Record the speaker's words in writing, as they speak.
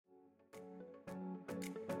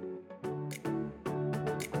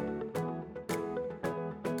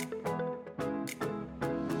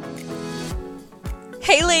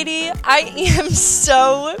Hey lady, I am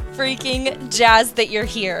so freaking jazzed that you're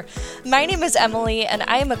here. My name is Emily and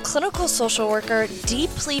I am a clinical social worker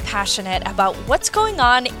deeply passionate about what's going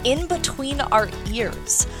on in between our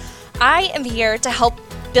ears. I am here to help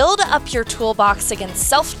build up your toolbox against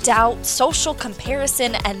self-doubt, social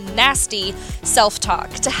comparison, and nasty self-talk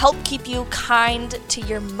to help keep you kind to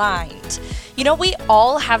your mind. You know, we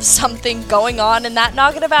all have something going on in that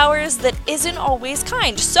noggin of ours that isn't always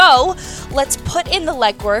kind. So let's put in the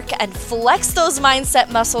legwork and flex those mindset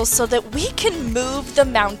muscles so that we can move the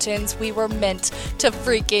mountains we were meant to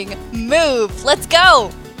freaking move. Let's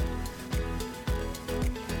go!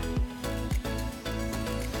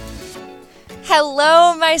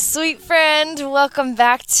 Hello, my sweet friend. Welcome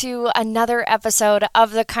back to another episode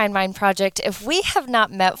of the Kind Mind Project. If we have not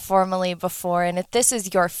met formally before, and if this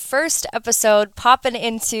is your first episode popping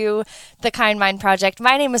into the Kind Mind Project,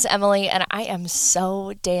 my name is Emily, and I am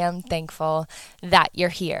so damn thankful that you're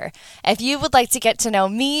here. If you would like to get to know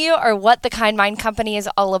me or what the Kind Mind Company is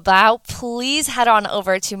all about, please head on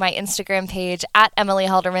over to my Instagram page at Emily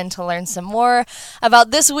Halderman to learn some more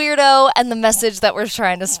about this weirdo and the message that we're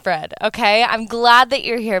trying to spread, okay? I'm glad that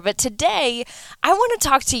you're here, but today I want to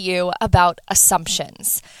talk to you about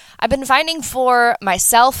assumptions. I've been finding for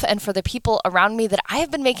myself and for the people around me that I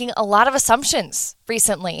have been making a lot of assumptions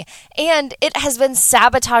recently, and it has been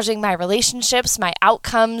sabotaging my relationships, my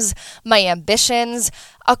outcomes, my ambitions.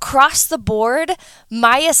 Across the board,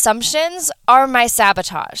 my assumptions are my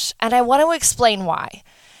sabotage, and I want to explain why.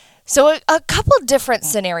 So a couple different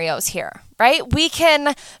scenarios here, right? We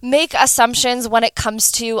can make assumptions when it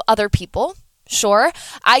comes to other people. Sure,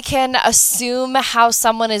 I can assume how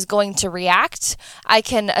someone is going to react. I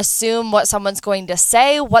can assume what someone's going to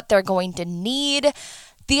say, what they're going to need.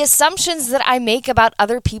 The assumptions that I make about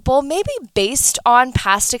other people may be based on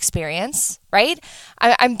past experience, right?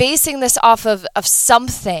 I'm basing this off of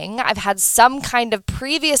something. I've had some kind of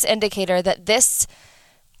previous indicator that this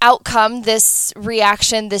outcome, this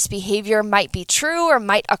reaction, this behavior might be true or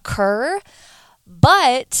might occur.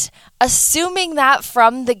 But assuming that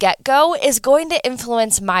from the get-go is going to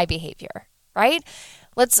influence my behavior, right?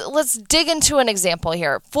 Let's dig into an example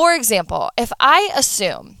here. For example, if I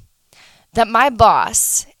assume that my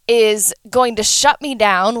boss is going to shut me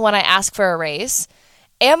down when I ask for a raise,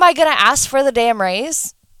 am I going to ask for the damn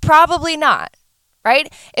raise? Probably not,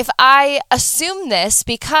 right? If I assume this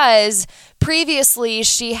because previously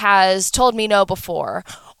she has told me no before,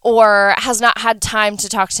 or has not had time to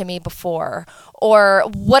talk to me before, or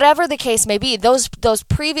whatever the case may be, those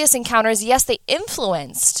previous encounters, yes, they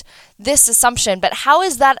influenced this assumption, but how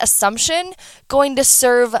is that assumption going to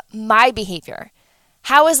serve my behavior?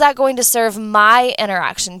 How is that going to serve my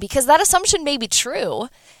interaction? Because that assumption may be true.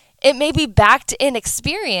 It may be backed in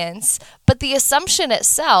experience, but the assumption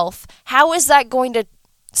itself, how is that going to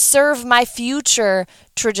serve my future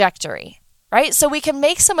trajectory, right? So we can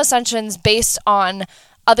make some assumptions based on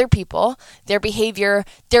other people, their behavior,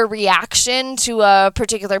 their reaction to a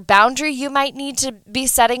particular boundary you might need to be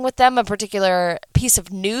setting with them, a particular piece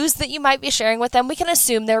of news that you might be sharing with them. We can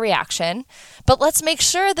assume their reaction, but let's make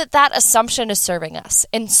sure that that assumption is serving us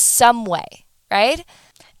in some way, right?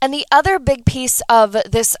 And the other big piece of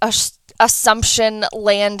this assumption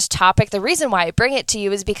land topic, the reason why I bring it to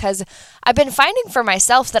you is because I've been finding for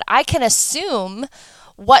myself that I can assume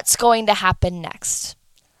what's going to happen next.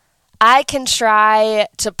 I can try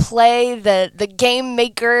to play the game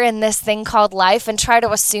maker in this thing called life and try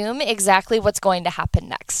to assume exactly what's going to happen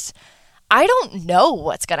next. I don't know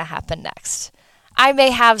what's going to happen next. I may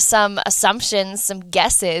have some assumptions, some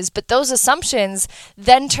guesses, but those assumptions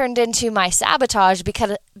then turned into my sabotage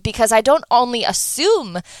because I don't only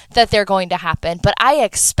assume that they're going to happen, but I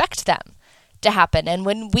expect them to happen. And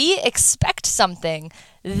when we expect something,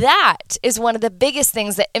 that is one of the biggest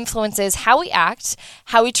things that influences how we act,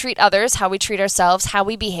 how we treat others, how we treat ourselves, how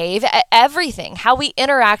we behave, everything, how we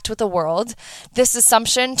interact with the world. This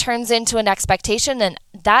assumption turns into an expectation, and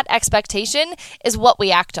that expectation is what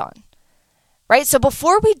we act on, right? So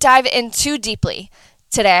before we dive in too deeply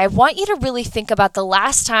today, I want you to really think about the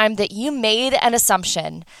last time that you made an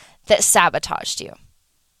assumption that sabotaged you,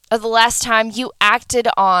 or the last time you acted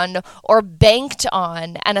on or banked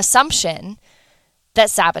on an assumption that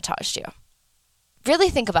sabotaged you. Really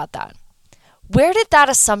think about that. Where did that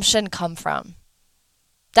assumption come from?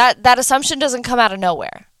 That assumption doesn't come out of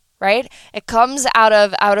nowhere, right? It comes out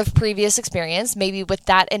of previous experience, maybe with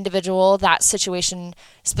that individual, that situation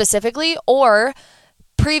specifically, or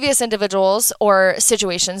previous individuals or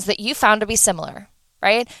situations that you found to be similar,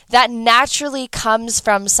 right? That naturally comes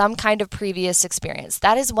from some kind of previous experience.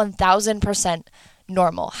 That is 1000%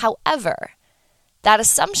 normal. However, that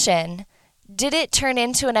assumption did it turn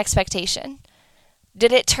into an expectation?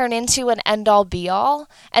 Did it turn into an end-all be-all?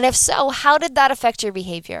 And if so, how did that affect your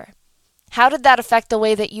behavior? How did that affect the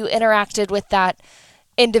way that you interacted with that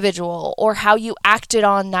individual or how you acted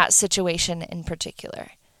on that situation in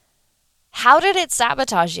particular? How did it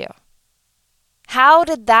sabotage you? How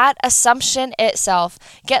did that assumption itself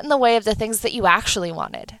get in the way of the things that you actually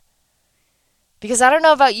wanted? Because I don't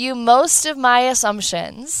know about you, most of my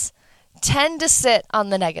assumptions tend to sit on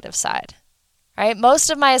the negative side, right? Most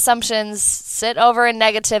of my assumptions sit over in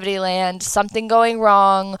negativity land, something going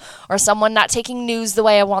wrong, or someone not taking news the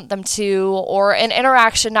way I want them to, or an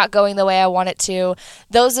interaction not going the way I want it to.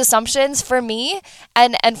 Those assumptions for me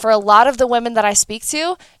and for a lot of the women that I speak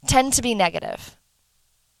to tend to be negative.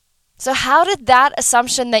 So how did that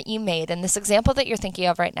assumption that you made in this example that you're thinking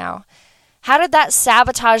of right now, how did that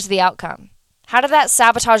sabotage the outcome? How did that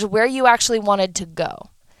sabotage where you actually wanted to go?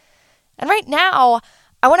 And right now,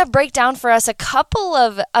 I want to break down for us a couple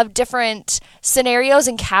of different scenarios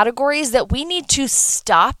and categories that we need to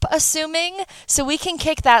stop assuming so we can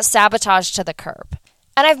kick that sabotage to the curb.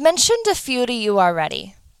 And I've mentioned a few to you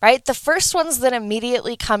already, right? The first ones that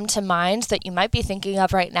immediately come to mind that you might be thinking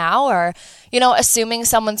of right now are, assuming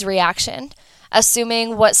someone's reaction,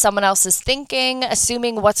 assuming what someone else is thinking,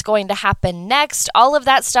 assuming what's going to happen next, all of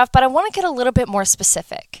that stuff. But I want to get a little bit more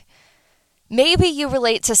specific. Maybe you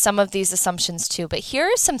relate to some of these assumptions too, but here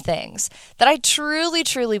are some things that I truly,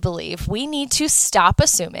 truly believe we need to stop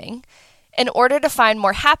assuming in order to find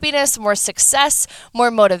more happiness, more success,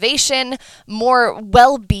 more motivation, more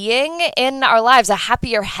well-being in our lives, a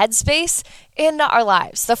happier headspace in our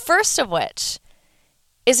lives. The first of which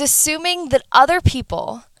is assuming that other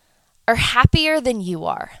people are happier than you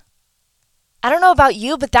are. I don't know about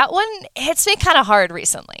you, but that one hits me kind of hard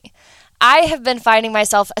recently. I have been finding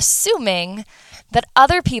myself assuming that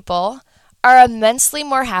other people are immensely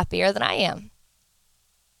more happier than I am.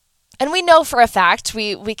 And we know for a fact,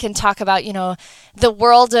 we can talk about, the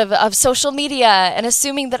world of social media and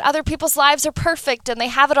assuming that other people's lives are perfect and they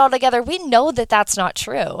have it all together. We know that that's not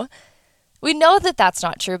true. We know that that's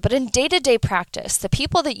not true, but in day-to-day practice, the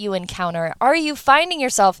people that you encounter, are you finding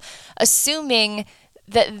yourself assuming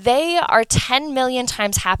that they are 10 million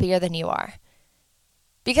times happier than you are?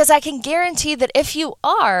 Because I can guarantee that if you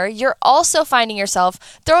are, you're also finding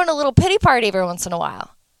yourself throwing a little pity party every once in a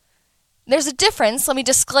while. There's a difference. Let me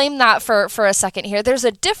disclaim that for a second here. There's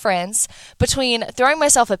a difference between throwing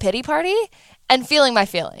myself a pity party and feeling my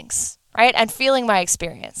feelings, right? And feeling my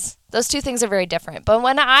experience. Those two things are very different. But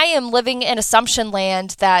when I am living in assumption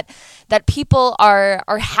land that people are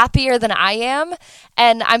happier than I am,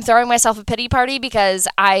 and I'm throwing myself a pity party because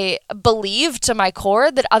I believe to my core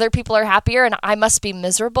that other people are happier and I must be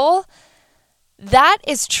miserable, that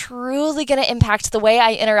is truly going to impact the way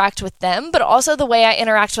I interact with them, but also the way I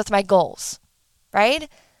interact with my goals, right?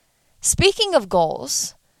 Speaking of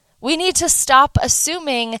goals, we need to stop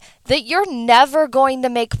assuming that you're never going to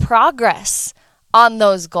make progress on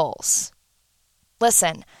those goals.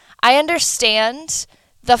 Listen, I understand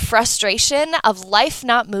the frustration of life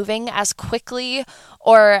not moving as quickly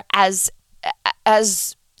or as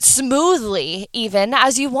smoothly even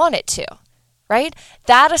as you want it to, right?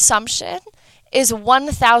 That assumption is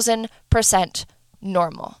 1,000%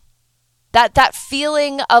 normal. That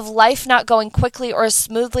feeling of life not going quickly or as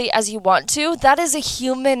smoothly as you want to, that is a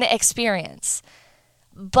human experience.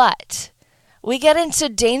 But we get into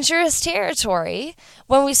dangerous territory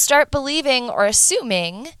when we start believing or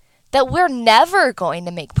assuming that we're never going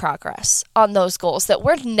to make progress on those goals, that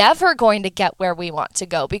we're never going to get where we want to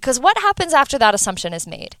go. Because what happens after that assumption is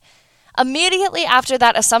made? Immediately after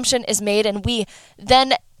that assumption is made and we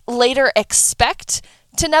then later expect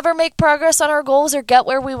to never make progress on our goals or get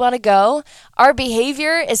where we want to go, our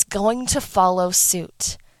behavior is going to follow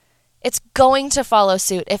suit. It's going to follow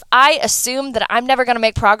suit. If I assume that I'm never going to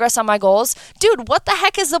make progress on my goals, dude, what the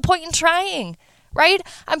heck is the point in trying, right?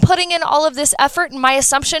 I'm putting in all of this effort and my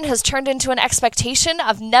assumption has turned into an expectation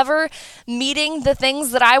of never meeting the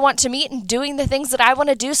things that I want to meet and doing the things that I want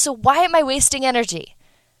to do. So why am I wasting energy?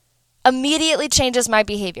 Immediately changes my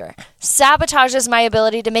behavior, sabotages my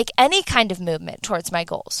ability to make any kind of movement towards my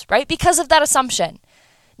goals, right? Because of that assumption.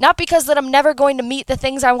 Not because that I'm never going to meet the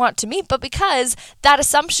things I want to meet, but because that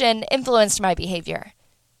assumption influenced my behavior.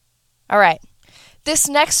 All right. This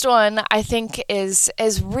next one I think is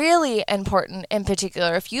really important in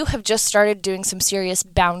particular if you have just started doing some serious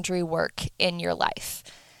boundary work in your life.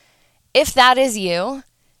 If that is you,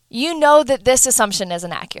 you know that this assumption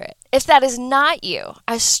isn't accurate. If that is not you,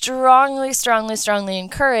 I strongly, strongly, strongly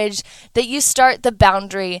encourage that you start the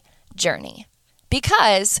boundary journey.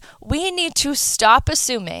 Because we need to stop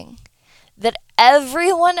assuming that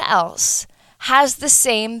everyone else has the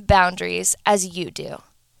same boundaries as you do.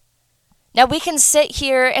 Now, we can sit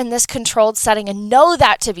here in this controlled setting and know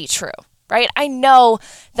that to be true, right? I know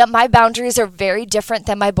that my boundaries are very different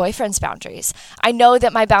than my boyfriend's boundaries. I know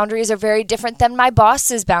that my boundaries are very different than my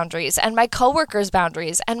boss's boundaries and my coworkers'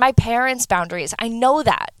 boundaries and my parents' boundaries. I know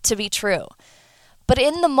that to be true. But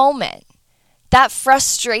in the moment, that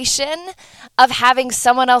frustration of having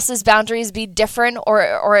someone else's boundaries be different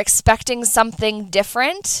or expecting something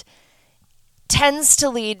different tends to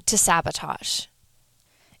lead to sabotage.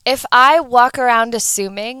 If I walk around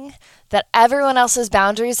assuming that everyone else's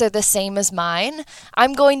boundaries are the same as mine,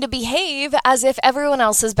 I'm going to behave as if everyone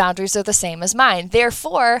else's boundaries are the same as mine.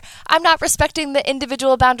 Therefore, I'm not respecting the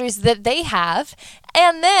individual boundaries that they have.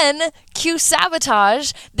 And then, cue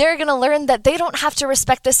sabotage, they're going to learn that they don't have to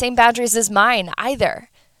respect the same boundaries as mine either.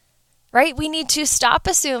 Right? We need to stop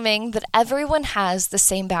assuming that everyone has the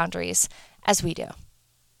same boundaries as we do.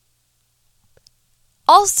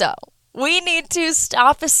 Also, we need to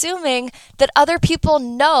stop assuming that other people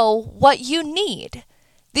know what you need.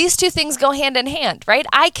 These two things go hand in hand, right?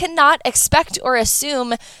 I cannot expect or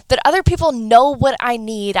assume that other people know what I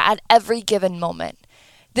need at every given moment.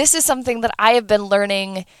 This is something that I have been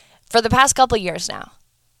learning for the past couple years now.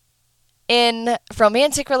 In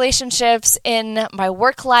romantic relationships, in my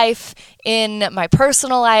work life, in my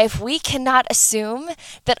personal life, we cannot assume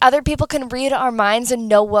that other people can read our minds and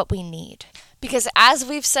know what we need. Because as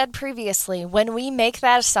we've said previously, when we make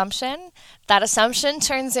that assumption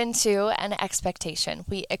turns into an expectation.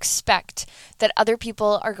 We expect that other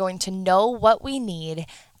people are going to know what we need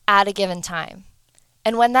at a given time.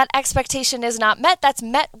 And when that expectation is not met, that's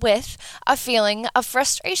met with a feeling of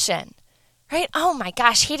frustration, right? Oh my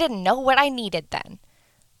gosh, he didn't know what I needed then.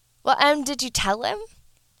 Well, did you tell him?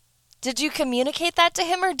 Did you communicate that to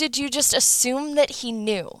him, or did you just assume that he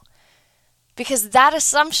knew? Because that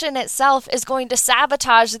assumption itself is going to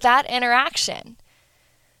sabotage that interaction.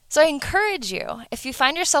 So I encourage you, if you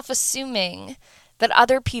find yourself assuming that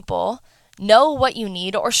other people know what you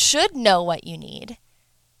need or should know what you need,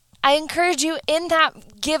 I encourage you in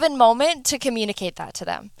that given moment to communicate that to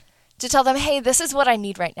them. To tell them, hey, this is what I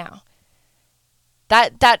need right now.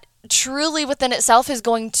 That truly within itself is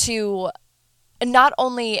going to not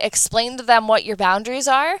only explain to them what your boundaries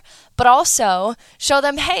are, but also show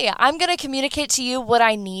them, hey, I'm going to communicate to you what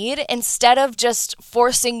I need instead of just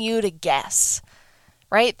forcing you to guess,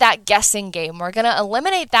 right? That guessing game. We're going to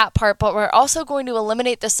eliminate that part, but we're also going to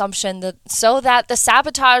eliminate the assumption so that the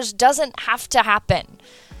sabotage doesn't have to happen.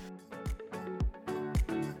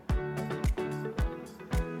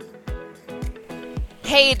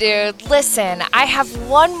 Hey dude, listen, I have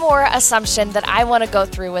one more assumption that I want to go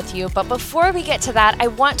through with you, but before we get to that, I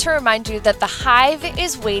want to remind you that the Hive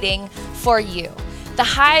is waiting for you. The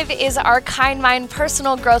Hive is our Kind Mind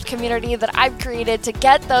personal growth community that I've created to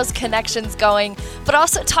get those connections going, but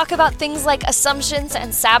also talk about things like assumptions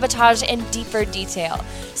and sabotage in deeper detail.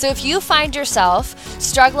 So if you find yourself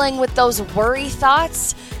struggling with those worry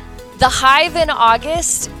thoughts, the Hive in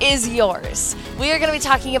August is yours. We are going to be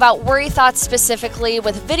talking about worry thoughts specifically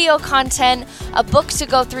with video content, a book to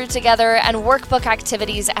go through together, and workbook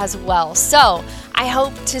activities as well. So I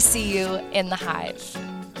hope to see you in the Hive.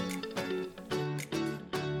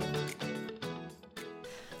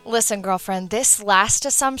 Listen, girlfriend, this last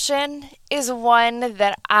assumption is one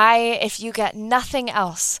that if you get nothing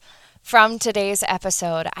else from today's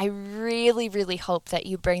episode, I really, really hope that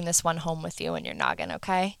you bring this one home with you in your noggin,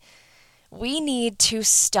 okay? We need to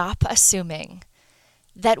stop assuming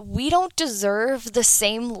that we don't deserve the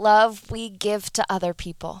same love we give to other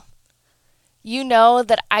people. You know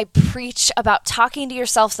that I preach about talking to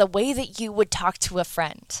yourself the way that you would talk to a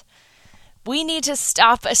friend. We need to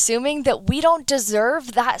stop assuming that we don't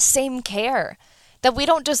deserve that same care, that we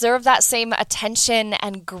don't deserve that same attention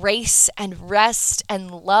and grace and rest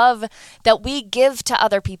and love that we give to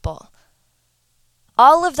other people.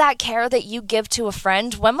 All of that care that you give to a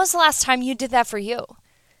friend, when was the last time you did that for you?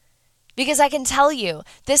 Because I can tell you,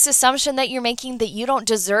 this assumption that you're making that you don't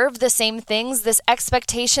deserve the same things, this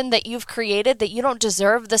expectation that you've created that you don't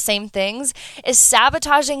deserve the same things, is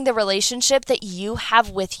sabotaging the relationship that you have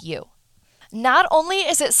with you. Not only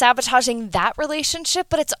is it sabotaging that relationship,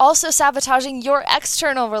 but it's also sabotaging your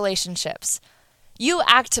external relationships. You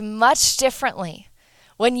act much differently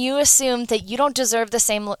when you assume that you don't deserve the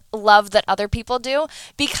same love that other people do,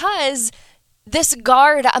 because this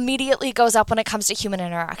guard immediately goes up when it comes to human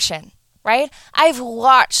interaction, right? I've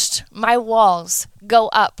watched my walls go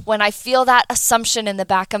up when I feel that assumption in the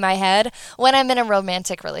back of my head when I'm in a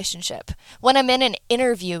romantic relationship, when I'm in an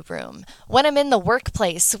interview room, when I'm in the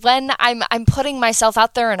workplace, when I'm putting myself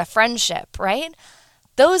out there in a friendship, right?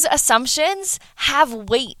 Those assumptions have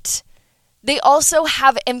weight. They also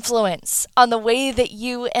have influence on the way that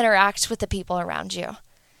you interact with the people around you.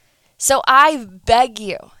 So I beg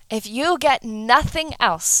you, if you get nothing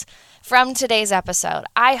else from today's episode,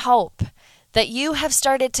 I hope that you have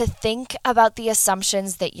started to think about the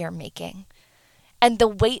assumptions that you're making and the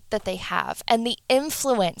weight that they have and the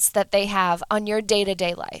influence that they have on your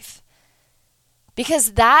day-to-day life.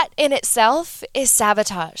 Because that in itself is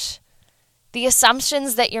sabotage. The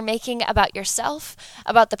assumptions that you're making about yourself,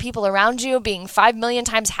 about the people around you being 5 million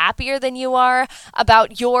times happier than you are,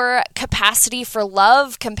 about your capacity for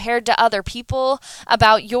love compared to other people,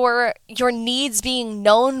 about your needs being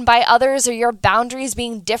known by others or your boundaries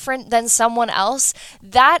being different than someone else,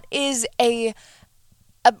 that is a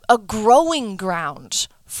growing ground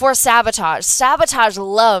for sabotage. Sabotage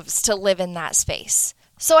loves to live in that space.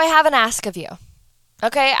 So I have an ask of you.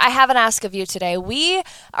 Okay, I have an ask of you today. We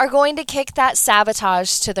are going to kick that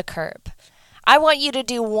sabotage to the curb. I want you to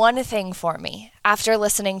do one thing for me after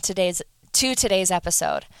listening to today's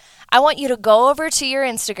episode. I want you to go over to your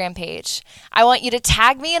Instagram page. I want you to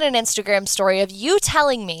tag me in an Instagram story of you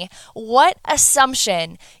telling me what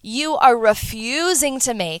assumption you are refusing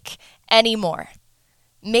to make anymore.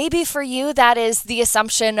 Maybe for you, that is the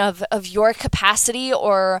assumption of your capacity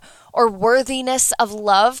or worthiness of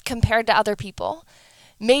love compared to other people.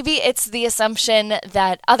 Maybe it's the assumption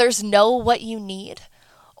that others know what you need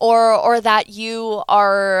or that you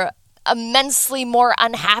are immensely more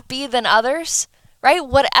unhappy than others, right?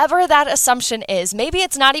 Whatever that assumption is, maybe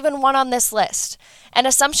it's not even one on this list. An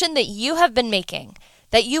assumption that you have been making,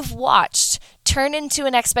 that you've watched turn into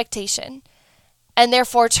an expectation and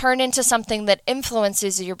therefore turn into something that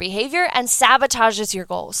influences your behavior and sabotages your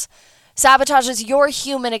goals, sabotages your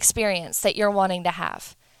human experience that you're wanting to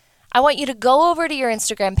have. I want you to go over to your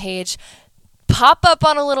Instagram page, pop up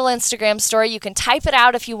on a little Instagram story. You can type it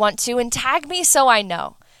out if you want to and tag me so I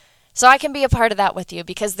know, so I can be a part of that with you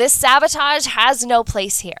because this sabotage has no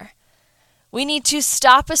place here. We need to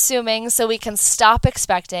stop assuming so we can stop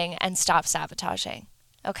expecting and stop sabotaging.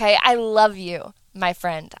 Okay? I love you, my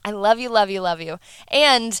friend. I love you, love you, love you.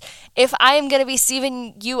 And if I am going to be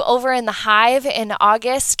seeing you over in the Hive in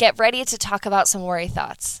August, get ready to talk about some worry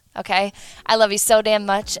thoughts. Okay? I love you so damn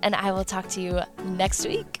much, and I will talk to you next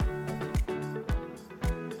week.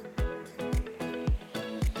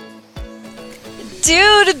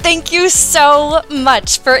 Dude, thank you so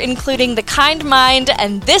much for including the kind mind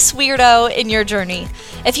and this weirdo in your journey.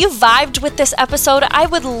 If you vibed with this episode, I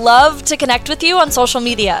would love to connect with you on social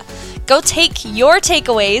media. Go take your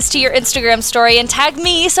takeaways to your Instagram story and tag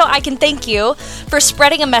me so I can thank you for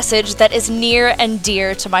spreading a message that is near and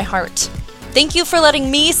dear to my heart. Thank you for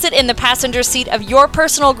letting me sit in the passenger seat of your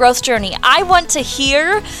personal growth journey. I want to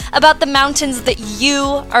hear about the mountains that you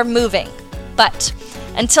are moving. But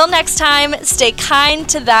until next time, stay kind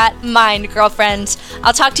to that mind, girlfriend.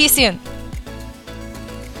 I'll talk to you soon.